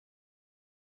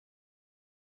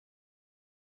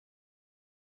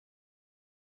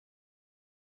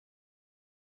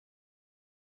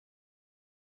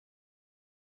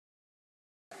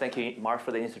Thank you, Mark,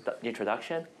 for the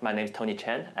introduction. My name is Tony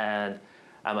Chen, and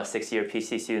I'm a 6-year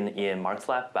PhD student in Mark's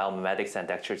lab, Biomimetics and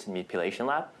Dexterous Manipulation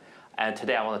lab. And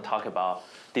today I want to talk about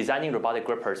designing robotic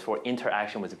grippers for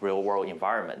interaction with real-world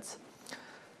environments.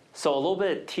 So a little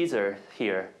bit of teaser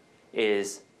here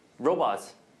is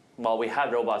robots. While we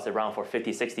have robots around for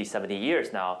 50, 60, 70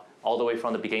 years now, all the way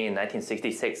from the beginning in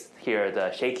 1966, here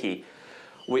the shaky,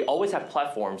 we always have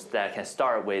platforms that can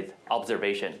start with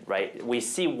observation, right? We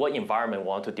see what environment we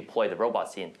want to deploy the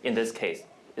robots in. In this case,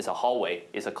 it's a hallway,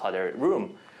 it's a cluttered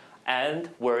room.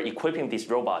 And we're equipping these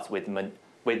robots with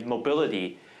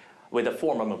mobility, with a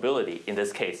form of mobility in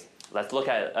this case. Let's look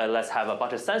at, let's have a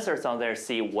bunch of sensors on there,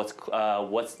 see what's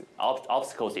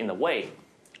obstacles in the way.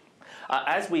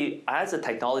 As the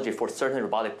technology for certain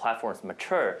robotic platforms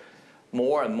mature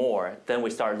more and more, then we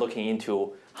start looking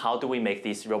into how do we make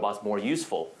these robots more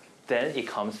useful. Then it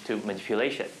comes to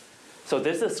manipulation. So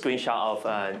this is a screenshot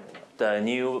of the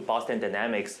new Boston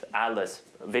Dynamics Atlas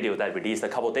video that released a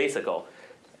couple days ago.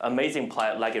 Amazing,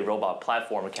 like a robot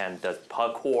platform can do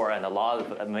parkour and a lot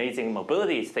of amazing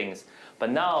mobility things. But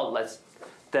now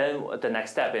then the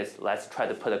next step is let's try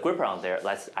to put a gripper on there.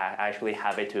 Let's actually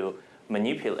have it to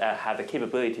manipulate, have the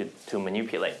capability to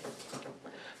manipulate.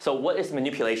 So what is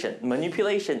manipulation?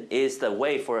 Manipulation is the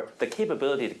way for the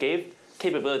capability to give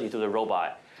capability to the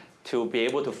robot to be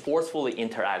able to forcefully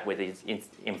interact with its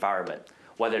environment,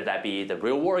 whether that be the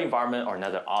real world environment or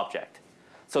another object.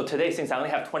 So today, since I only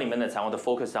have 20 minutes, I want to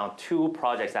focus on two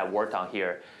projects I worked on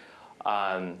here,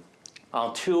 on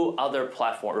two other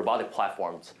robotic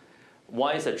platforms.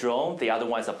 One is a drone, the other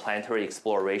one is a planetary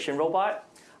exploration robot.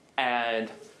 And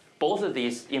both of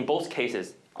these, in both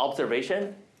cases,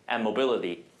 observation and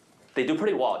mobility, they do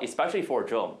pretty well, especially for a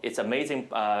drone. It's amazing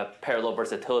parallel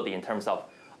versatility in terms of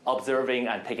observing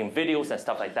and taking videos and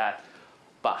stuff like that.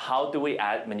 But how do we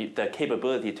add the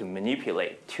capability to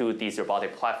manipulate to these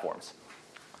robotic platforms?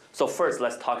 So first,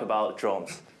 let's talk about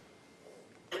drones.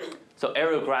 So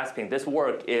aerial grasping, this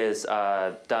work is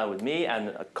done with me and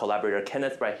a collaborator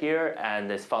Kenneth right here, and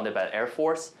it's funded by the Air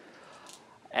Force.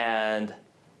 And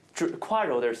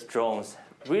quadrotor drones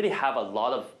really have a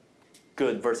lot of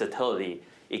good versatility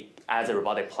as a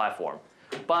robotic platform.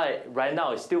 But right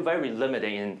now, it's still very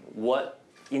limited in what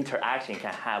interaction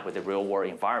can have with the real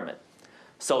world environment.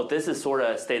 So this is sort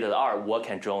of state of the art, what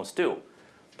can drones do?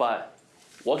 But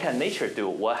what can nature do?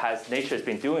 What has nature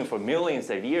been doing for millions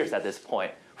of years at this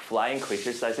point? Flying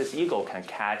creatures like this eagle can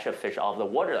catch a fish out of the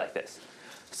water like this.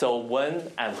 So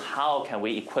when and how can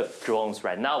we equip drones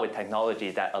right now with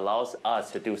technology that allows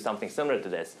us to do something similar to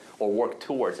this or work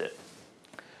towards it?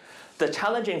 The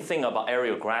challenging thing about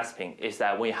aerial grasping is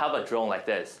that when you have a drone like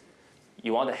this,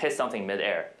 you want to hit something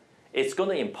midair. It's going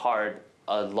to impart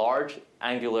a large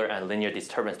angular and linear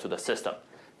disturbance to the system.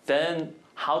 Then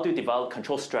how to develop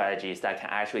control strategies that can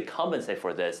actually compensate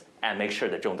for this and make sure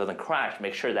the drone doesn't crash,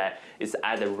 make sure that it's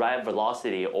at the right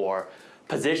velocity or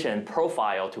position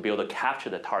profile to be able to capture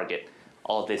the target.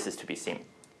 All this is to be seen.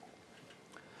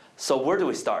 So where do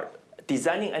we start?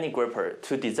 Designing any gripper,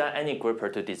 to design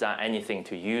anything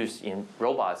to use in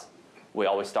robots, we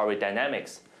always start with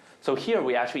dynamics. So here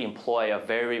we actually employ a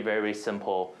very, very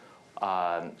simple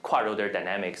quadrotor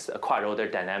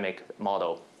dynamic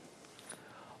model,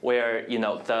 where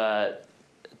the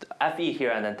Fe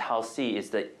here and then tau c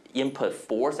is the input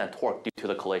force and torque due to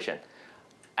the collision.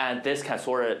 And this can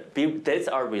sort of these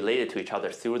are related to each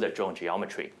other through the drone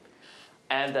geometry.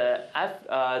 And the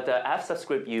F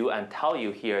subscript u and tau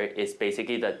u here is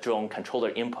basically the drone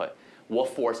controller input, what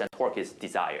force and torque is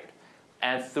desired.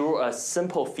 And through a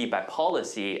simple feedback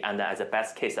policy and as a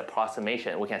best case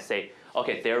approximation, we can say,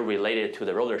 okay, they're related to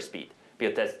the rotor speed.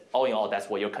 Because all in all, that's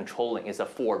what you're controlling is the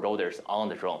 4 rotors on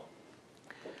the drone.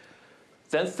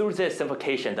 Then through this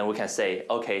simplification, then we can say,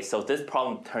 okay, so this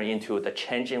problem turned into the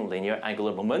changing linear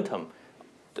angular momentum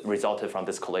resulted from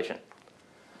this collision.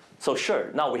 So sure,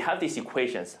 now we have these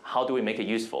equations. How do we make it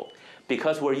useful?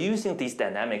 Because we're using these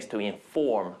dynamics to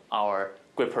inform our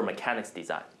gripper mechanics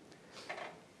design.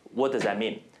 What does that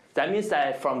mean? That means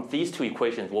that from these two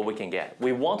equations, what we can get,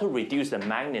 we want to reduce the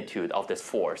magnitude of this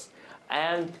force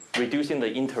and reducing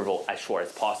the interval as short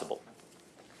as possible.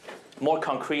 More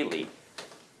concretely,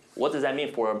 what does that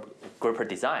mean for gripper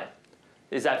design?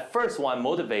 Is that first one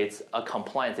motivates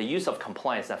the use of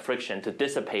compliance and friction to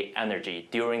dissipate energy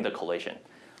during the collision.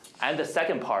 And the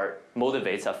second part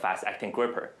motivates a fast-acting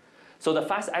gripper. So the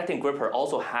fast-acting gripper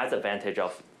also has advantage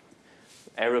of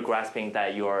aerial grasping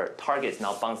that your target is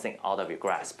now bouncing out of your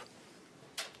grasp.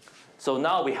 So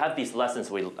now we have these lessons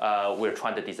we're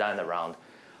trying to design around.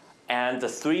 And the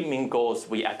 3 main goals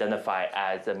we identify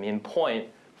as the main point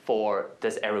for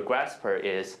this aerial grasper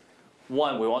is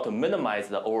One, we want to minimize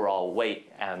the overall weight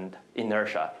and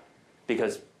inertia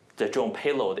because the drone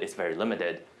payload is very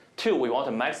limited. Two, we want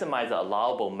to maximize the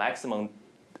allowable maximum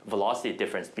velocity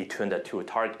difference between the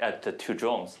two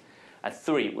drones. And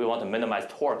three, we want to minimize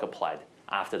torque applied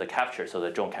after the capture so the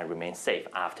drone can remain safe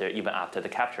even after the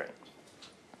capturing.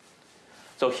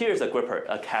 So here's a gripper,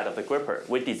 a CAD of the gripper.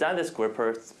 We designed this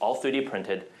gripper, all 3D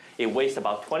printed. It weighs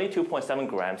about 22.7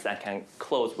 grams and can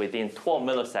close within 12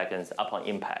 milliseconds upon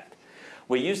impact.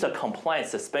 We used a compliant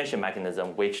suspension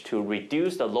mechanism which to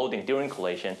reduce the loading during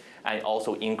collision and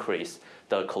also increase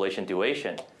the collision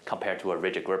duration compared to a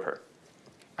rigid gripper.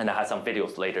 And I have some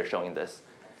videos later showing this.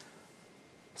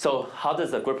 So how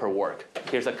does the gripper work?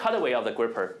 Here's a cutaway of the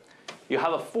gripper. You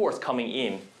have a force coming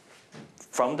in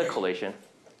from the collision,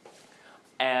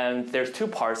 and there's two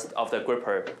parts of the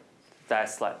gripper that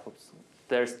slide.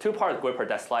 There's two parts of the gripper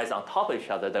that slides on top of each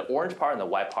other. The orange part and the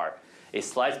white part. It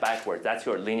slides backwards. That's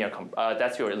your linear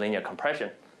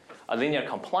compression, a linear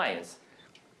compliance.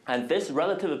 And this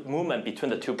relative movement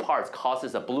between the two parts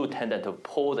causes the blue tendon to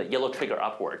pull the yellow trigger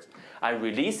upwards and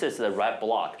releases the red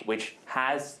block, which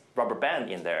has rubber band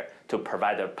in there to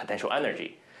provide the potential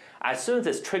energy. As soon as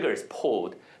this trigger is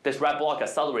pulled, this red block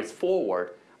accelerates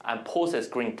forward and pulls this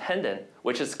green tendon,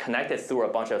 which is connected through a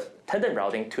bunch of tendon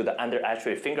routing to the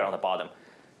under-atrophied finger on the bottom.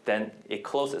 Then it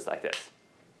closes like this.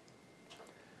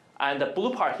 And the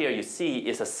blue part here you see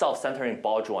is a self-centering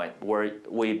ball joint where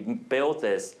we build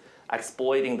this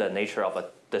exploiting the nature of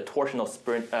the torsional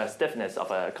stiffness of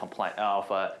a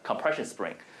compression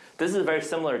spring. This is very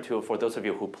similar to, for those of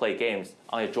you who play games,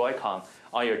 on your Joy-Con,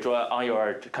 on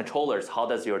your controllers, how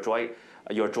does your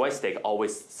joystick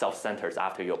always self-centers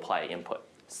after you apply input?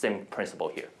 Same principle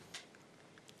here.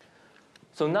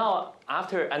 So now,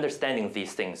 after understanding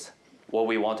these things, what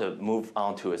we want to move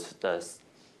on to is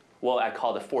what I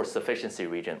call the force sufficiency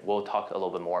region. We'll talk a little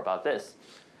bit more about this.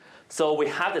 So we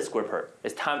have this gripper.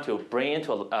 It's time to bring it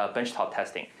into a benchtop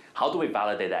testing. How do we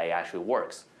validate that it actually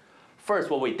works? First,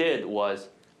 what we did was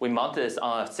we mounted this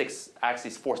on a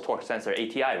 6-axis force torque sensor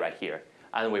ATI right here,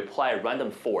 and we apply a random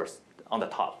force on the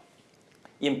top.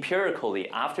 Empirically,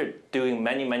 after doing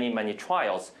many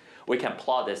trials, we can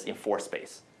plot this in force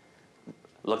space.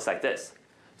 Looks like this.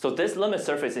 So this limit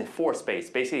surface in force space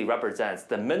basically represents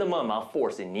the minimum amount of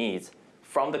force it needs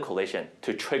from the collision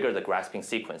to trigger the grasping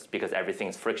sequence because everything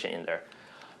is friction in there.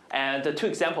 And the two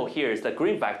examples here is the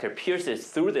green vector pierces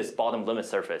through this bottom limit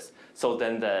surface. So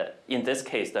then in this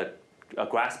case, the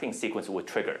grasping sequence would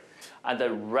trigger. And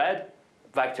the red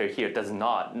vector here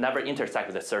never intersect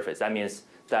with the surface. That means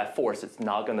that force is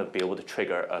not going to be able to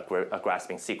trigger a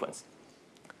grasping sequence.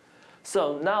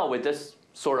 So now with this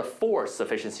sort of force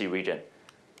sufficiency region,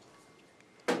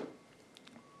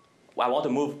 I want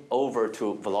to move over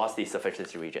to velocity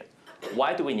sufficiency region.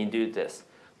 Why do we need to do this?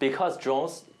 Because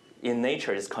drones in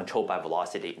nature is controlled by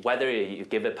velocity, whether you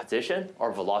give it position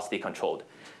or velocity controlled.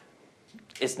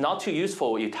 It's not too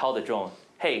useful you tell the drone,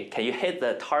 hey, can you hit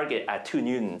the target at 2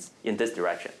 newtons in this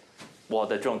direction? Well,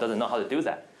 the drone doesn't know how to do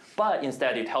that. But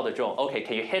instead you tell the drone, okay,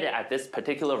 can you hit it at this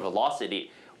particular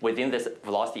velocity within this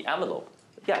velocity envelope?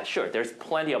 Yeah, sure, there's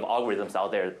plenty of algorithms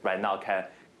out there right now can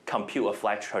compute a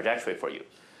flight trajectory for you.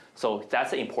 So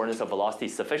that's the importance of velocity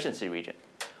sufficiency region.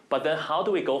 But then how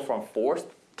do we go from force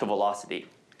to velocity?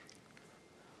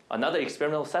 Another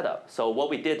experimental setup. So what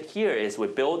we did here is we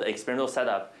built an experimental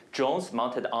setup, drones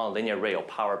mounted on a linear rail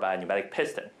powered by a pneumatic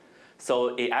piston.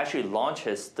 So it actually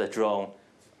launches the drone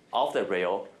off the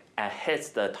rail and hits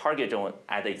the target drone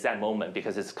at the exact moment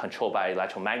because it's controlled by an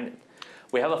electromagnet.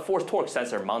 We have a force torque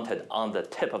sensor mounted on the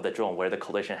tip of the drone where the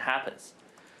collision happens.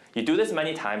 You do this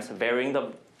many times, varying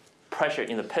the pressure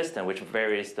in the piston, which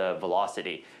varies the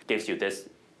velocity, gives you this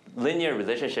linear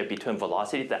relationship between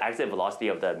velocity, the exit velocity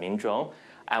of the main drone,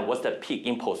 and what's the peak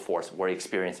impulse force we're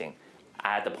experiencing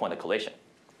at the point of collision.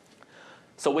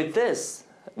 So with this,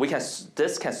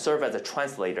 this can serve as a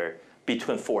translator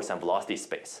between force and velocity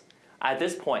space. At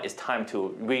this point, it's time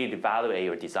to reevaluate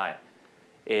your design.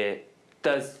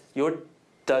 Does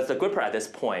the gripper at this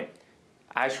point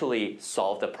actually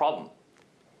solve the problem?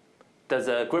 Does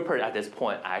the gripper at this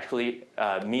point actually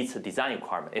meets the design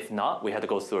requirement? If not, we have to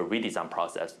go through a redesign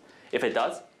process. If it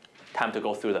does, time to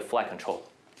go through the flight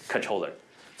controller.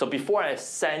 So before I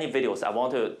set any videos, I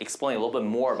want to explain a little bit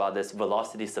more about this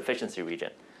velocity sufficiency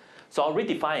region. So I'll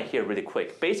redefine it here really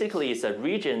quick. Basically, it's a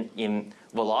region in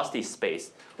velocity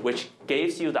space which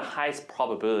gives you the highest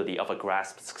probability of a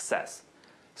grasp success.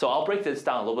 So I'll break this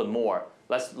down a little bit more.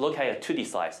 Let's look at a 2D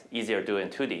slice, easier to do in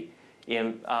 2D.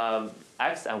 In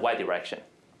X and Y direction.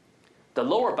 The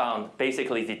lower bound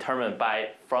basically is determined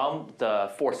from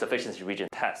the force sufficiency region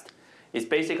test. is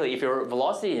basically if your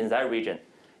velocity is in that region,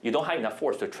 you don't have enough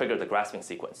force to trigger the grasping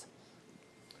sequence.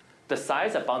 The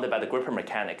sides are bounded by the gripper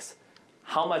mechanics,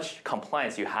 how much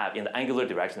compliance you have in the angular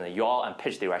direction, the yaw and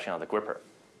pitch direction of the gripper.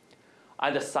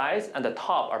 And the sides and the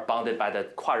top are bounded by the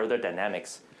quadrotor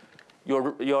dynamics.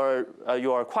 Your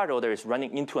quadrotor is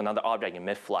running into another object in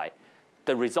mid-flight.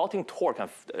 The resulting torque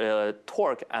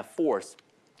and force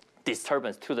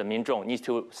disturbance to the main drone needs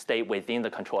to stay within the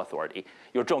control authority.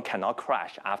 Your drone cannot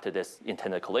crash after this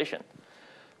intended collision.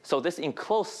 So this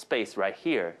enclosed space right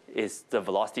here is the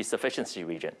velocity sufficiency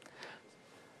region.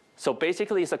 So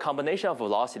basically, it's a combination of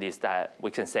velocities that we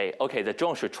can say, okay, the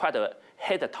drone should try to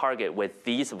hit the target with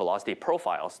these velocity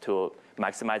profiles to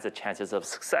maximize the chances of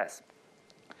success.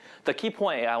 The key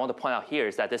point I want to point out here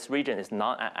is that this region is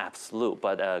not an absolute,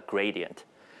 but a gradient.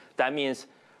 That means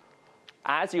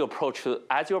as your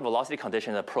velocity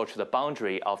conditions approach the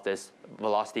boundary of this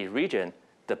velocity region,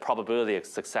 the probability of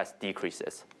success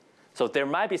decreases. So there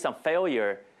might be some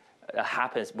failure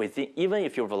happens within, even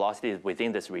if your velocity is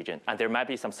within this region, and there might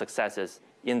be some successes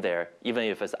in there, even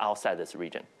if it's outside this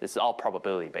region. This is all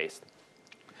probability based.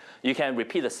 You can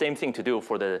repeat the same thing to do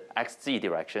for the XZ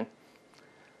direction.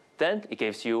 Then it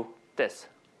gives you this.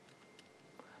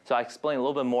 So I explain a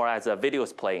little bit more as the video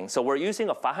is playing. So we're using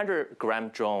a 500-gram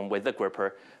drone with the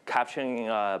gripper, capturing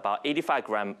about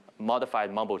 85-gram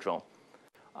modified mumble drone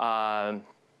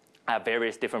at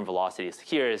various different velocities.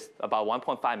 Here is about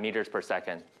 1.5 meters per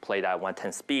second, played at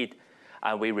 110 speed.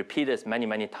 And we repeat this many,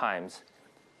 many times.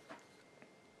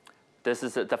 This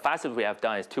is the fastest we have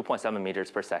done is 2.7 meters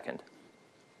per second.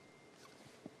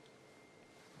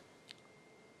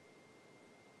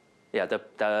 Yeah,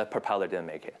 the propeller didn't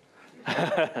make it.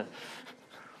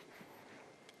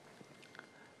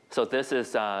 So this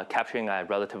is capturing at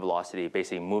relative velocity,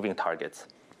 basically moving targets.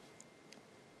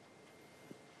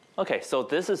 OK, so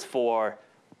this is for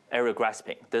aerial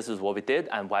grasping. This is what we did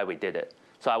and why we did it.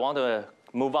 So I want to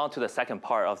move on to the second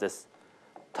part of this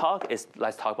talk.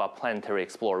 Let's talk about planetary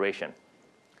exploration.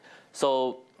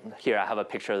 So here I have a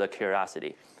picture of the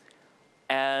Curiosity.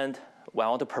 And what I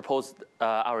want to propose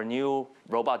our new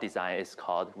robot design is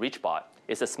called ReachBot.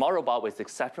 It's a small robot with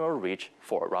exceptional reach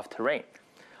for rough terrain.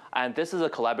 And this is a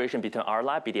collaboration between our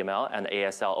lab, BDML, and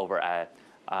ASL over at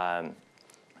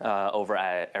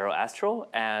AeroAstro,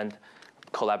 and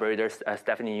collaborators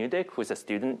Stephanie Udick, who's a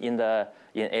student in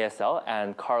ASL,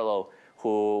 and Carlo,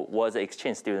 who was an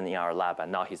exchange student in our lab,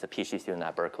 and now he's a PhD student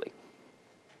at Berkeley.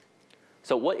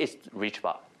 So what is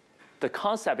ReachBot? The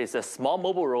concept is a small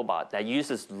mobile robot that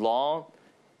uses long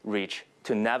reach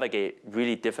to navigate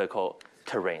really difficult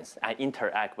terrains and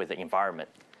interact with the environment.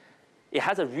 It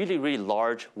has a really, really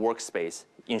large workspace,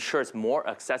 ensures more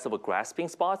accessible grasping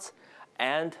spots,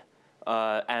 and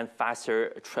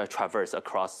faster traverse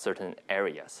across certain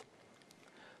areas.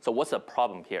 So what's the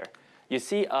problem here? You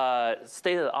see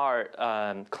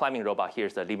state-of-the-art climbing robot here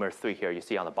is the Lemur 3 here you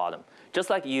see on the bottom.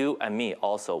 Just like you and me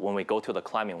also, when we go to the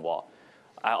climbing wall,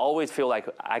 I always feel like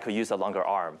I could use a longer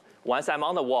arm. Once I'm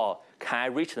on the wall, can I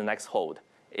reach the next hold?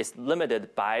 It's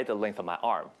limited by the length of my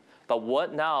arm. But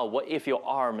what if your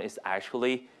arm is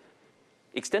actually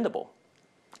extendable,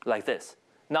 like this?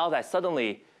 Now that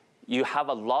suddenly you have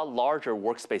a lot larger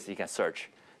workspace you can search.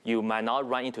 You might not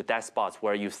run into dead spots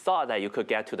where you thought that you could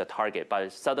get to the target,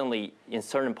 but suddenly in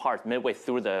certain parts, midway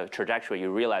through the trajectory,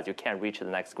 you realize you can't reach the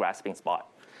next grasping spot.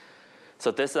 So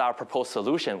this is our proposed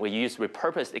solution. We use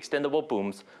repurposed extendable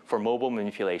booms for mobile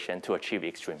manipulation to achieve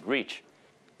extreme reach.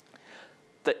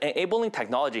 The enabling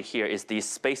technology here is these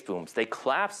space booms. They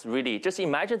collapse really, just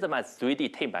imagine them as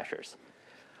 3D tape measures.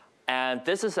 And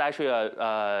this is actually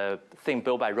a thing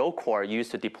built by Rollcore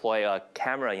used to deploy a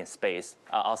camera in space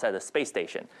outside the space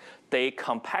station. They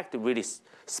compact really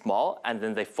small, and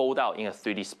then they fold out in a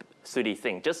 3D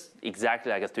thing, just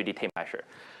exactly like a 3D tape measure.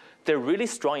 They're really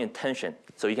strong in tension,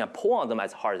 so you can pull on them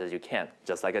as hard as you can,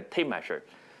 just like a tape measure.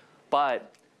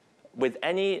 But with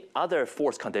any other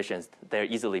force conditions, they're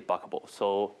easily buckable.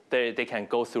 So they can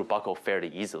go through buckle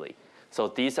fairly easily. So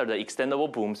these are the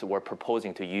extendable booms we're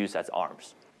proposing to use as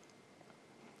arms.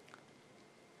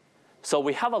 So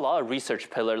we have a lot of research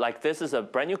pillars. Like this is a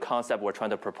brand new concept we're trying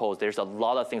to propose. There's a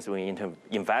lot of things we need to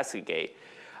investigate.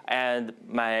 And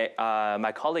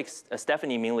my colleague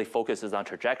Stephanie mainly focuses on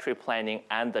trajectory planning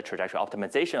and the trajectory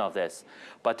optimization of this.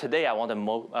 But today I want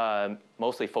to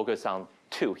mostly focus on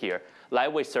two here: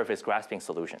 lightweight surface grasping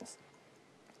solutions.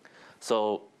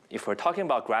 So if we're talking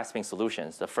about grasping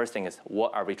solutions, the first thing is,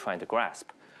 what are we trying to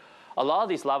grasp? A lot of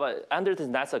these under the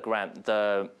NASA grant,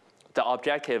 the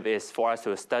objective is for us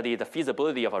to study the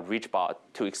feasibility of a ReachBot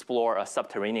to explore a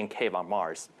subterranean cave on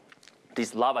Mars,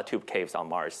 these lava tube caves on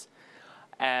Mars.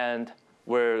 And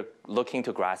we're looking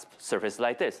to grasp surfaces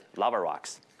like this, lava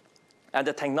rocks. And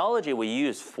the technology we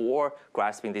use for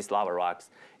grasping these lava rocks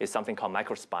is something called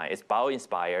microspine. It's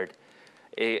bio-inspired.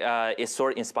 It's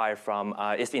sort of inspired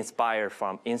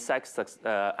from, insects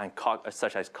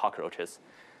such as cockroaches.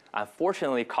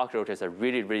 Unfortunately, cockroaches are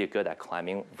really, really good at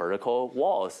climbing vertical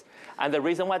walls. And the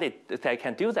reason why they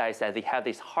can do that is that they have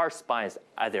these hard spines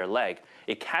at their leg.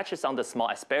 It catches on the small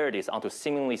asperities onto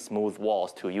seemingly smooth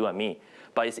walls to you and me.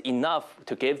 But it's enough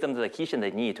to give them the adhesion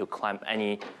they need to climb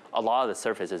a lot of the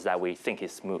surfaces that we think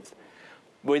is smooth.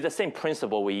 With the same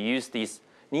principle, we use these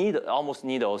almost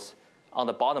needles. On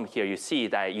the bottom here, you see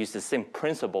that it uses the same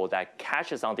principle that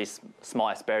catches on these small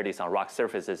asperities on rock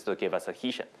surfaces to give us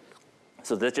adhesion.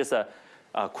 So this is just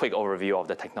a quick overview of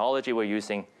the technology we're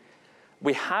using.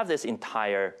 We have this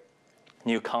entire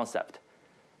new concept.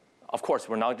 Of course,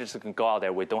 we're not just going to go out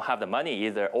there. We don't have the money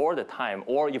either, or the time,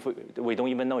 or if we don't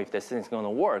even know if this thing's going to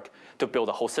work to build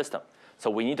a whole system. So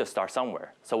we need to start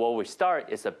somewhere. So what we start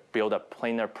is to build a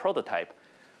planar prototype,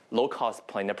 low-cost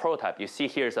planar prototype. You see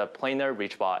here's a planar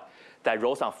ReachBot that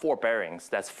rolls on 4 bearings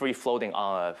that's free-floating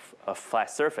on a flat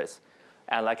surface.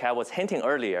 And like I was hinting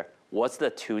earlier, what's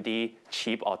the 2D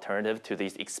cheap alternative to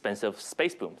these expensive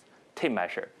space booms? Tape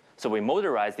measure. So we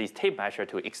motorize these tape measure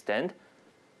to extend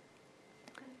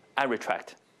and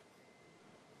retract.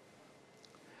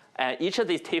 And each of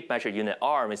these tape measure unit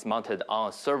arm is mounted on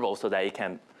a servo so that it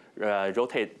can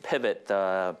pivot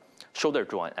the shoulder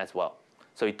joint as well.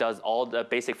 So it does all the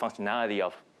basic functionality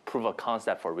of proof of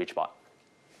concept for ReachBot.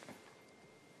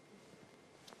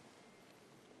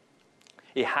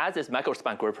 It has this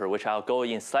microspine gripper, which I'll go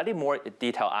in slightly more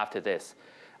detail after this.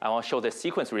 I want to show the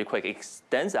sequence really quick. It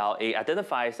extends out. It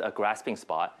identifies a grasping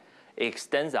spot. It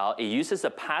extends out. It uses a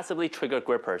passively triggered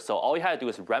gripper. So all you have to do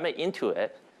is ram it into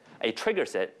it. It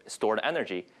triggers it, store the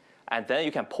energy. And then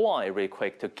you can pull on it really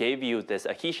quick to give you this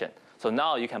adhesion. So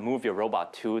now you can move your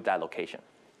robot to that location.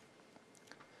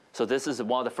 So this is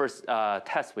one of the first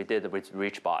tests we did with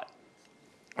ReachBot,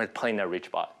 with planar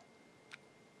ReachBot.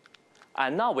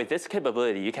 And now with this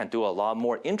capability, you can do a lot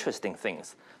more interesting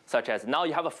things, such as now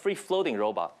you have a free-floating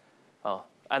robot,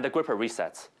 and the gripper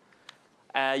resets.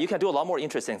 You can do a lot more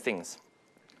interesting things.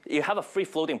 You have a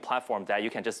free-floating platform that you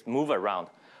can just move around.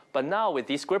 But now with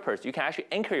these grippers, you can actually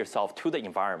anchor yourself to the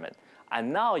environment.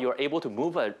 And now you're able to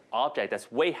move an object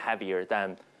that's way heavier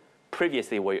than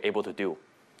previously we were able to do.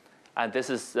 And this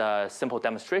is a simple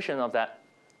demonstration of that.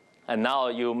 And now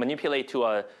you manipulate to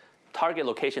a target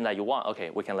location that you want. OK,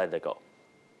 we can let it go.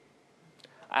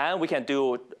 And we can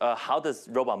do how does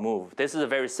robot move. This is a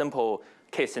very simple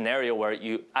case scenario where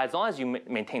as long as you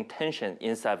maintain tension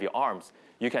inside of your arms,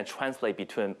 you can translate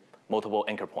between multiple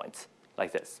anchor points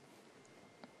like this.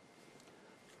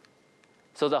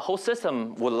 So the whole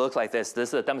system would look like this. This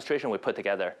is a demonstration we put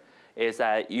together, is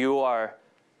that you are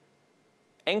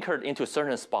anchored into a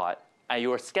certain spot, and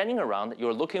you are scanning around.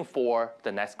 You're looking for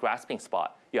the next grasping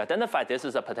spot. You identify this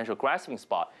as a potential grasping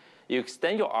spot. You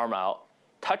extend your arm out,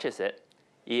 touches it.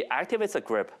 It activates a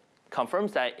grip,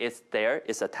 confirms that it's there,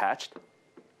 it's attached.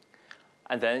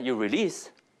 And then you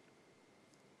release,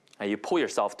 and you pull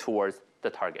yourself towards the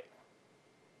target.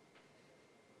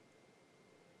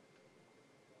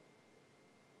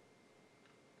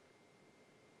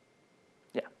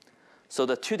 Yeah. So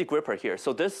the 2D gripper here.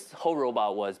 So this whole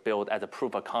robot was built as a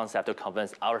proof of concept to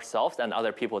convince ourselves and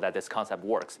other people that this concept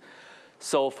works.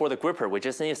 So for the gripper, we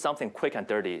just need something quick and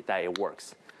dirty that it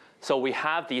works. So we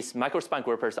have these microspine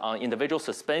grippers on individual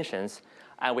suspensions,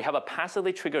 and we have a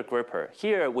passively triggered gripper.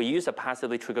 Here, we use a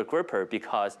passively triggered gripper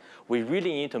because we really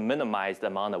need to minimize the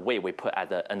amount of weight we put at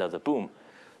the end of the boom.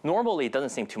 Normally, it doesn't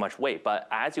seem too much weight, but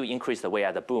as you increase the weight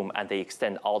at the boom and they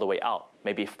extend all the way out,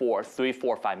 maybe 3,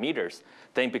 4, 5 meters,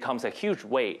 then it becomes a huge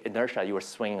weight inertia you are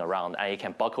swinging around, and it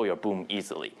can buckle your boom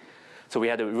easily. So we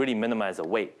had to really minimize the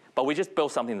weight. But we just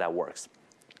built something that works.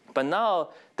 But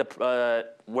now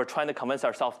we're trying to convince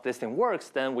ourselves this thing works,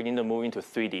 then we need to move into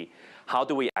 3D. How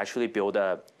do we actually build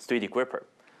a 3D gripper?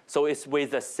 So it's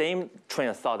with the same train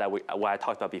of thought that what I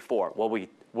talked about before.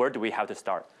 Where do we have to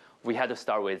start? We had to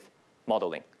start with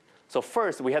modeling. So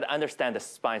first, we had to understand the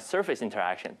spine surface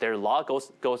interaction. Their law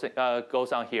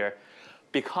goes on here.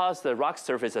 Because the rock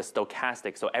surface is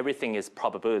stochastic, so everything is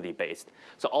probability based.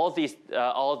 So all these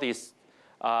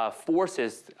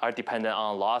forces are dependent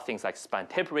on a lot of things like spine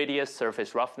tip radius,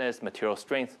 surface roughness, material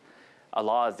strength, a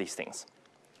lot of these things.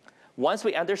 Once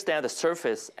we understand the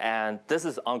surface, and this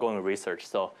is ongoing research,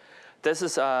 so this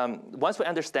is once we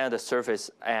understand the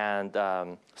surface and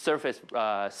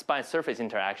spine-surface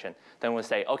interaction, then we'll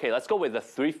say, okay, let's go with the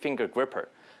 3-finger gripper.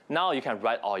 Now you can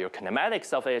write all your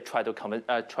kinematics of it, try to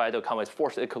come with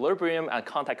force equilibrium and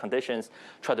contact conditions,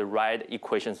 try to write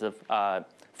equations of,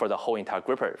 for the whole entire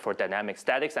gripper for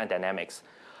statics and dynamics.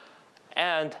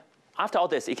 And after all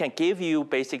this, it can give you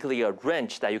basically a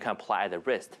wrench that you can apply at the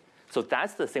wrist. So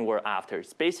that's the thing we're after.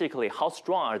 It's basically how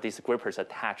strong are these grippers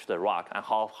attached to the rock and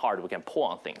how hard we can pull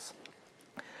on things.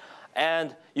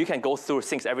 And you can go through,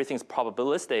 since everything's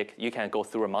probabilistic, you can go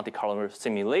through a Monte Carlo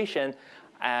simulation,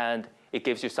 and it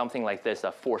gives you something like this,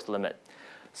 a force limit.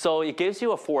 So it gives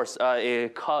you a force,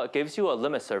 gives you a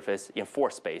limit surface in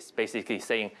force space, basically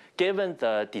saying, given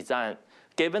the design,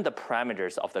 given the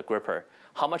parameters of the gripper,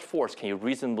 how much force can you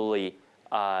reasonably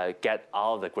get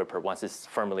out of the gripper once it's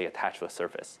firmly attached to a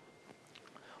surface?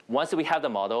 Once we have the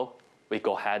model, we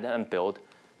go ahead and build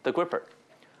the gripper.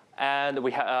 And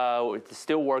we're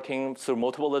still working through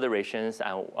multiple iterations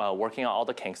and working on all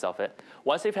the kinks of it.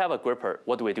 Once we have a gripper,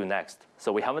 what do we do next?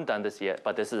 So we haven't done this yet,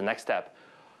 but this is the next step.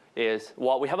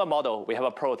 Well, we have a model, we have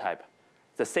a prototype,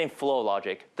 the same flow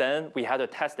logic. Then we had to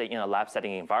test it in a lab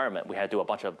setting environment. We had to do a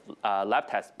bunch of lab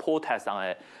tests, pull tests on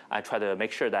it, and try to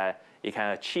make sure that it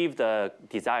can achieve the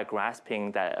desired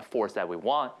grasping that force that we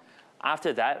want.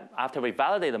 After that, after we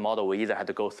validate the model, we either had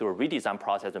to go through a redesign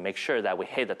process to make sure that we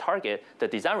hit the target, the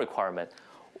design requirement,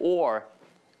 or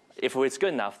if it's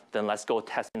good enough, then let's go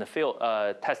test in the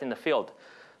field.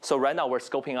 So right now we're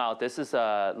scoping out. This is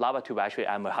a lava tube actually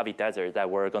at Mojave Desert that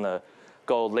we're going to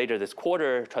go later this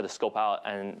quarter, try to scope out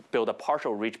and build a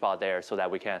partial ReachBot there so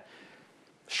that we can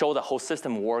show the whole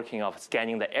system working of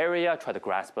scanning the area, try to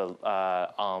grasp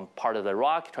on part of the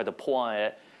rock, try to pull on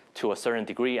it to a certain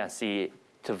degree and see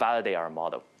to validate our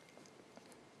model.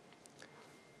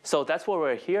 So that's why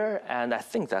we're here, and I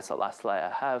think that's the last slide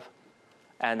I have.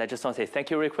 And I just want to say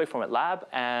thank you really quick from the lab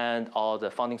and all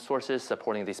the funding sources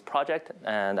supporting this project.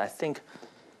 And I think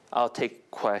I'll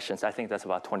take questions. I think that's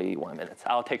about 21 minutes.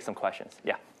 I'll take some questions.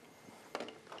 Yeah.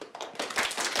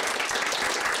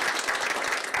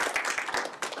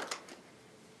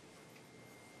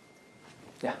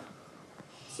 Yeah.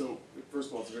 So first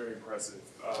of all, it's very impressive.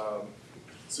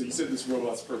 So you said this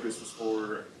robot's purpose was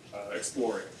for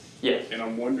exploring. Yeah. And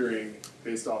I'm wondering,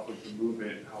 based off of the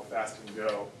movement and how fast it can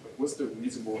go, what's the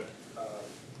reasonable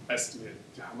estimate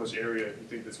to how much area you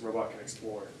think this robot can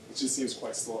explore? It just seems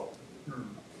quite slow.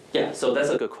 Yeah, so that's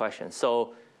a good question.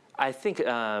 So I think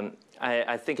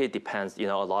I think it depends. A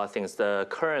lot of things. The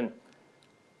current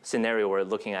scenario we're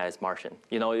looking at is Martian.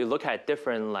 You look at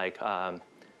different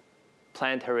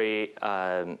planetary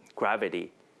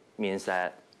gravity means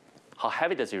that how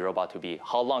heavy does your robot to be?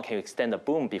 How long can you extend the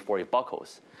boom before it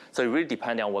buckles? So it really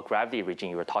depends on what gravity region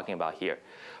you were talking about here.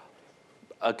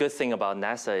 A good thing about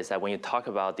NASA is that when you talk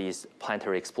about these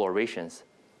planetary explorations,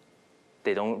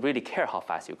 they don't really care how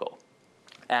fast you go.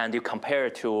 And you compare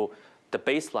it to the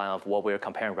baseline of what we're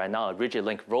comparing right now, a rigid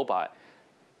link robot,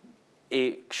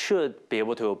 it should be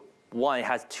able to, one, it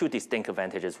has two distinct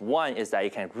advantages. One is that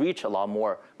it can reach a lot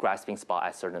more grasping spot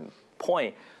at a certain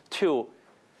point. Two,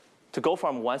 to go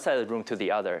from one side of the room to the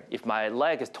other, if my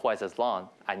leg is twice as long,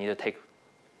 I need to take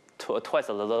twice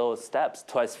as little steps,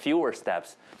 twice fewer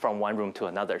steps from one room to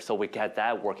another. So we get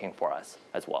that working for us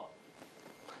as well.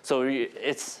 So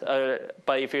it's,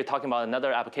 but if you're talking about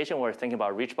another application we're thinking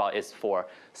about ReachBot is for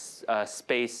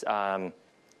space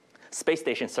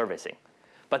station servicing.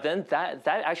 But then that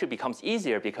actually becomes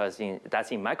easier because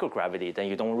that's in microgravity. Then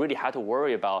you don't really have to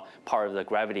worry about part of the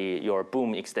gravity, your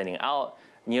boom extending out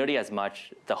nearly as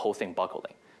much, the whole thing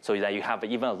buckling. So that you have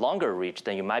even a longer reach,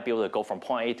 then you might be able to go from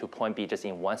point A to point B just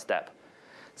in one step.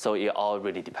 So it all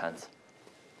really depends.